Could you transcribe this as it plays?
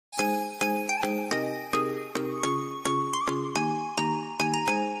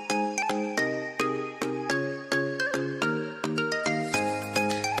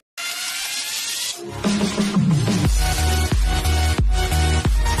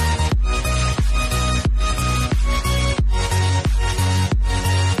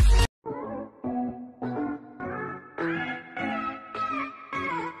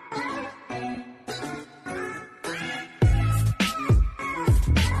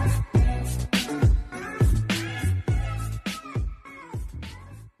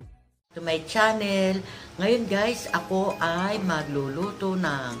to my channel. Ngayon guys, ako ay magluluto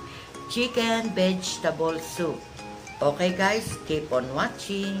ng chicken vegetable soup. Okay guys, keep on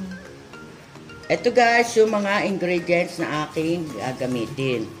watching. Ito guys, yung mga ingredients na aking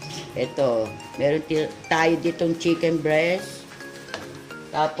gagamitin. Ito, meron tayo ditong chicken breast.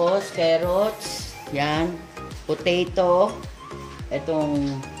 Tapos, carrots. Yan. Potato.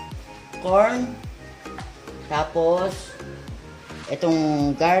 Itong corn. Tapos,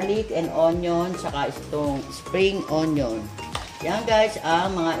 itong garlic and onion. Saka itong spring onion. Yan guys,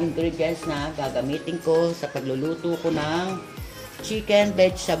 ang mga ingredients na gagamitin ko sa pagluluto ko ng chicken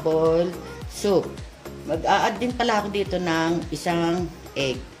vegetable soup. Mag-a-add din pala ako dito ng isang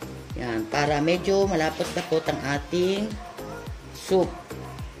egg. Yan, para medyo malapot-lapot ang ating soup.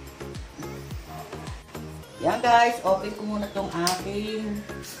 Yan guys, open ko muna tong aking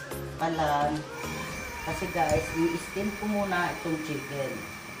kalan. Kasi guys, i-steam ko muna itong chicken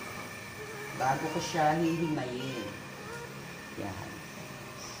bago ko siya hihimayin. Yan.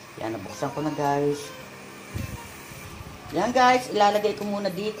 Yan, nabuksan ko na guys. Yan guys, ilalagay ko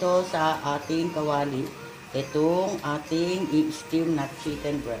muna dito sa ating kawali itong ating i-steam na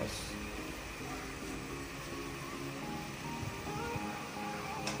chicken breast.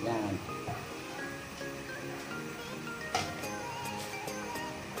 Yan.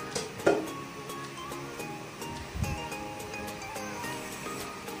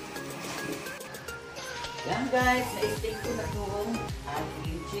 Yan guys, na-steam ko na itong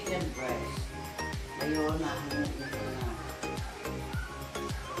ating chicken breast. Ngayon, nahanap ko na.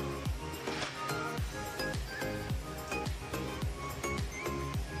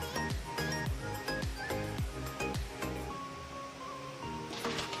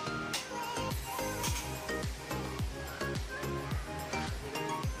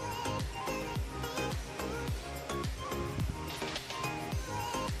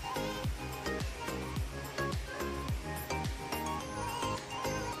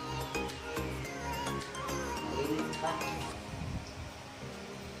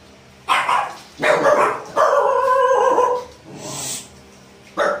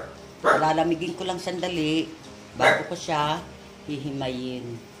 Lalamigin ko lang sandali bago ko siya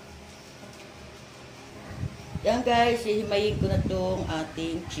hihimayin. Yan guys, hihimayin ko na itong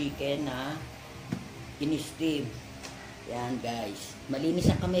ating chicken na in-steam. Yan guys.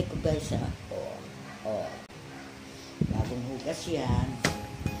 Malinis ang kamay ko guys ha. Bagong hugas yan.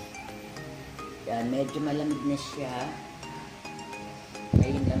 Yan, medyo malamig na siya.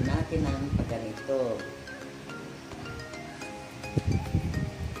 Ngayon lang natin ang pagganito.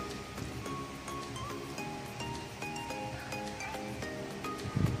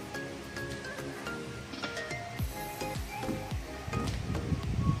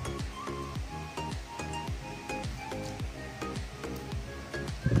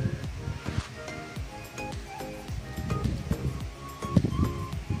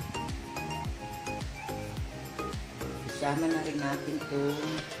 Isama na rin natin itong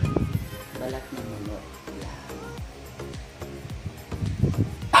balat ng manok. Yan.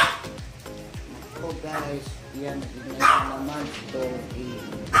 Ako guys, yan, nagignan na naman itong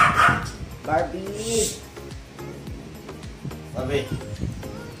Barbie! Barbie!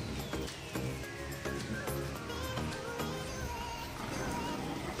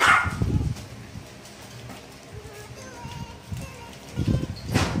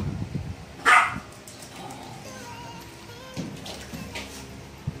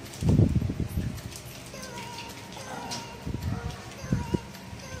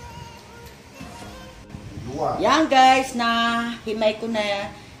 Yan guys, na himay ko na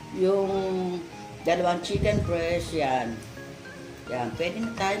yung dalawang chicken breast. Yan. Yan, pwede na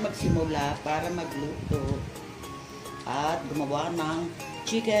tayo magsimula para magluto at gumawa ng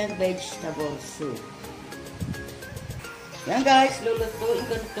chicken vegetable soup. Yan guys, lulutuin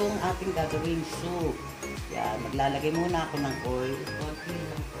ko itong ating gagawing soup. Yan, maglalagay muna ako ng oil. Konti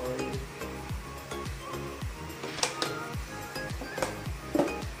ng oil.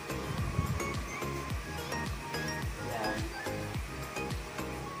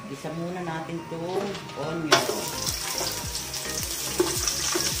 Isa muna natin itong onion.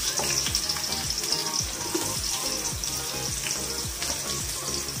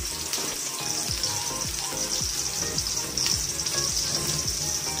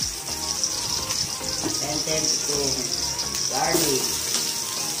 And then itong garlic.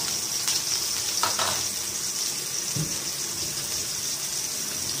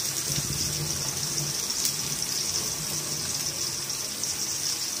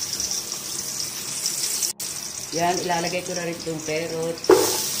 Yan, ilalagay ko na rin itong carrots.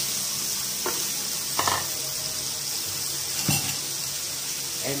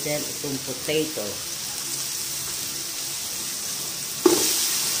 And then, itong potato.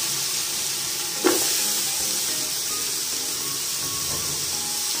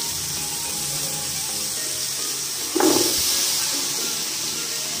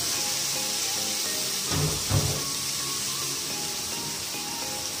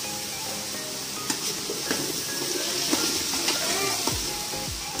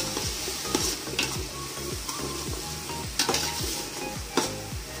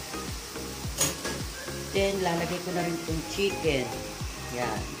 Then, lalagay ko na rin itong chicken.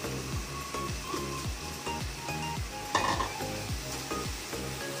 Yan.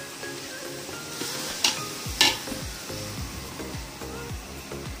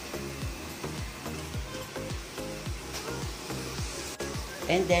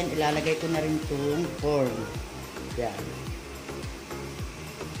 And then, ilalagay ko na rin itong corn. Yan.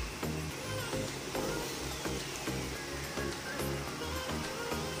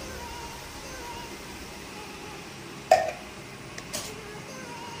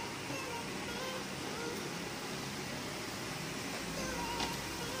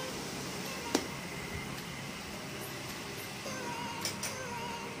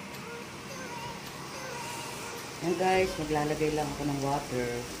 Yan guys, maglalagay lang ako ng water.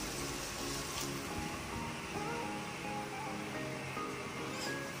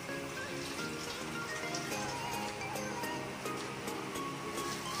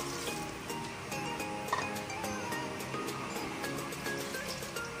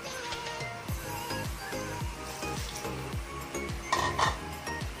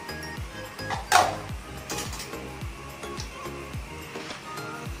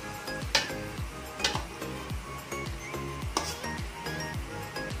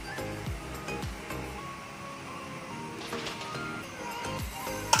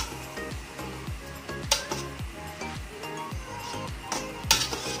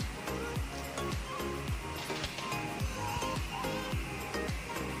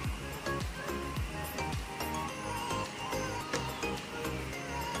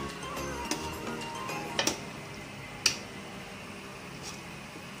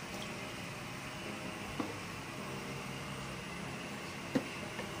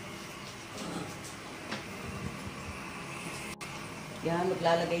 Yan,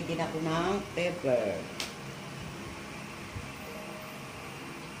 maglalagay din ako ng pepper.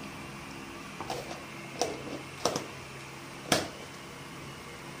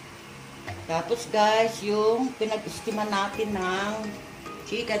 Tapos guys, yung pinag-istiman natin ng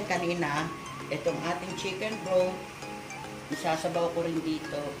chicken kanina, itong ating chicken broth, isasabaw ko rin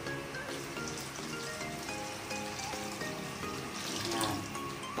dito. Yan,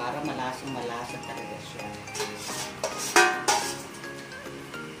 para malasang-malasa talaga siya.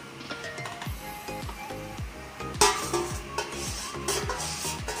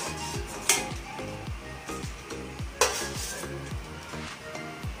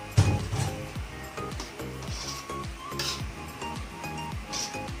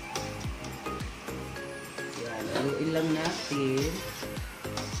 Haluin lang natin.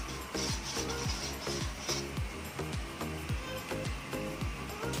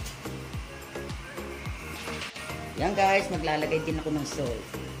 Yan guys, maglalagay din ako ng salt.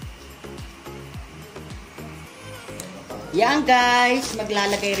 Yan guys,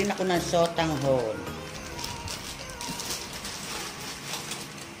 maglalagay rin ako ng sotanghon.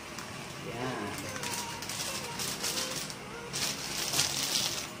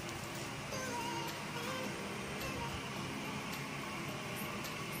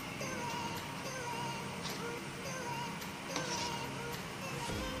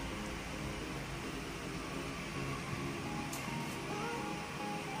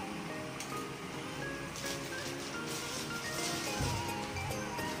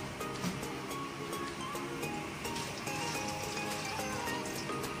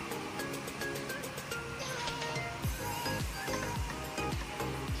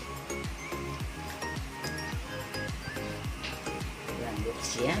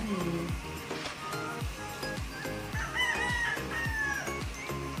 Looks yummy.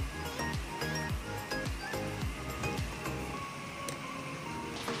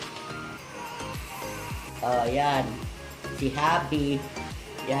 Oh, yan. Si Happy.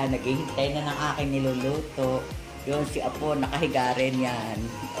 Yan, naghihintay na ng aking niluluto. Yun, si Apo, nakahiga rin yan.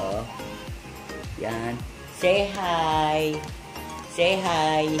 Oh. Yan. Say hi. Say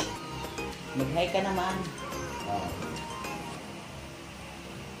hi. Mag-hi ka naman. Oh.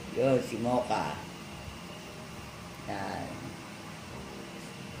 Yun, si Mocha. Yan.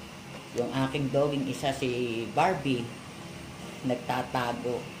 Yung aking doging isa, si Barbie,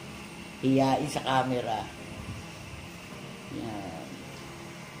 nagtatago. Hiyain sa camera. Yan.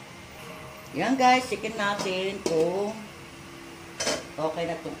 Yan guys, chicken natin kung okay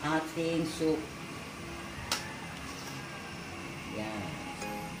na itong ating soup. Yan.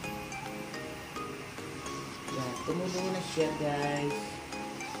 Yan, tumulo na siya guys.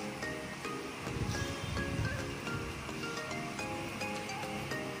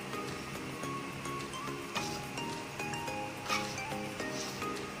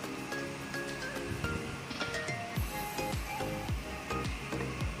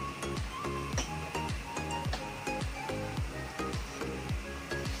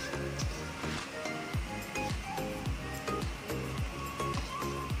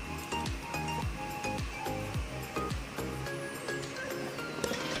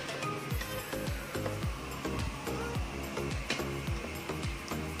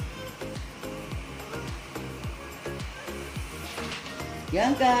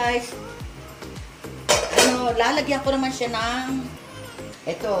 Yan guys. Lalagyan ko naman siya ng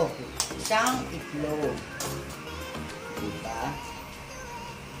isang itlog. Diba?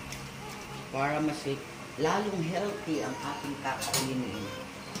 Para mas lalong healthy ang ating kakainin.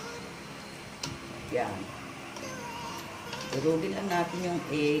 Yan. Durugin lang natin yung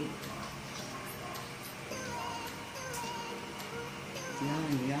egg.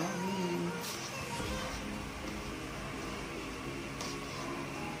 Yan, yummy.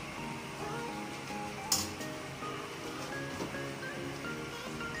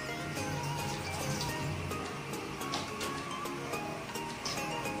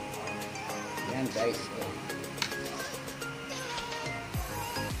 Yan guys.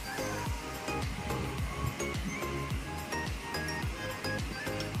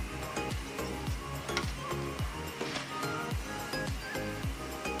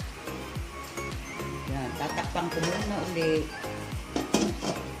 Yan, tatakpan ko muna ulit.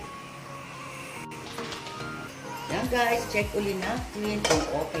 Yan guys, check ulit natin kung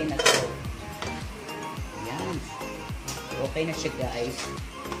okay na to. Yan. Okay na siya guys.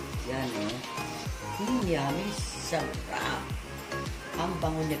 Yan yummy, sarap. Ang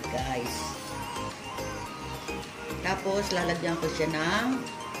bango niya guys. Tapos lalagyan ko siya ng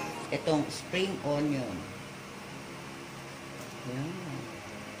itong spring onion. Yan.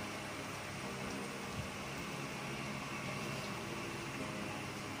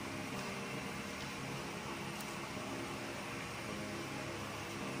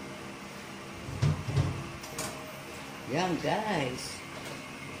 Yan guys.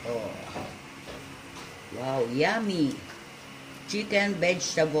 Oh. Wow, yummy. Chicken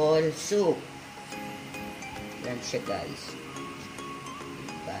vegetable soup. Yan siya guys.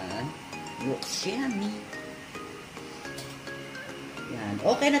 Diba? Looks yummy. Yan.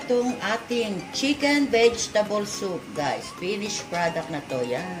 Okay na tong ating chicken vegetable soup guys. Finished product na to.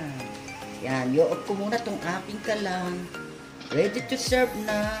 Yan. Yan. I-off ko muna tong aking kalan. Ready to serve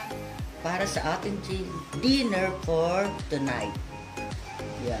na para sa ating dinner for tonight.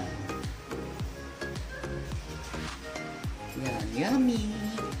 Yan. Yan, yummy.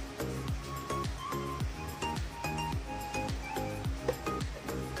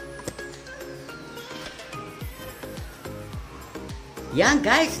 Yan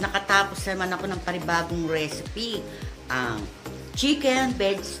guys, nakatapos naman ako ng panibagong recipe, ang chicken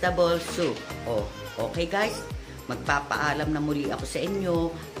vegetable soup. Oh, okay guys, magpapaalam na muli ako sa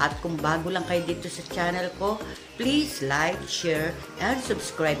inyo, at kung bago lang kayo dito sa channel ko, please like, share, and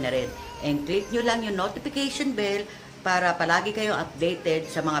subscribe na rin. And click nyo lang yung notification bell para palagi kayong updated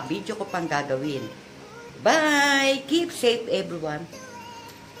sa mga video ko pang gagawin. Bye! Keep safe everyone!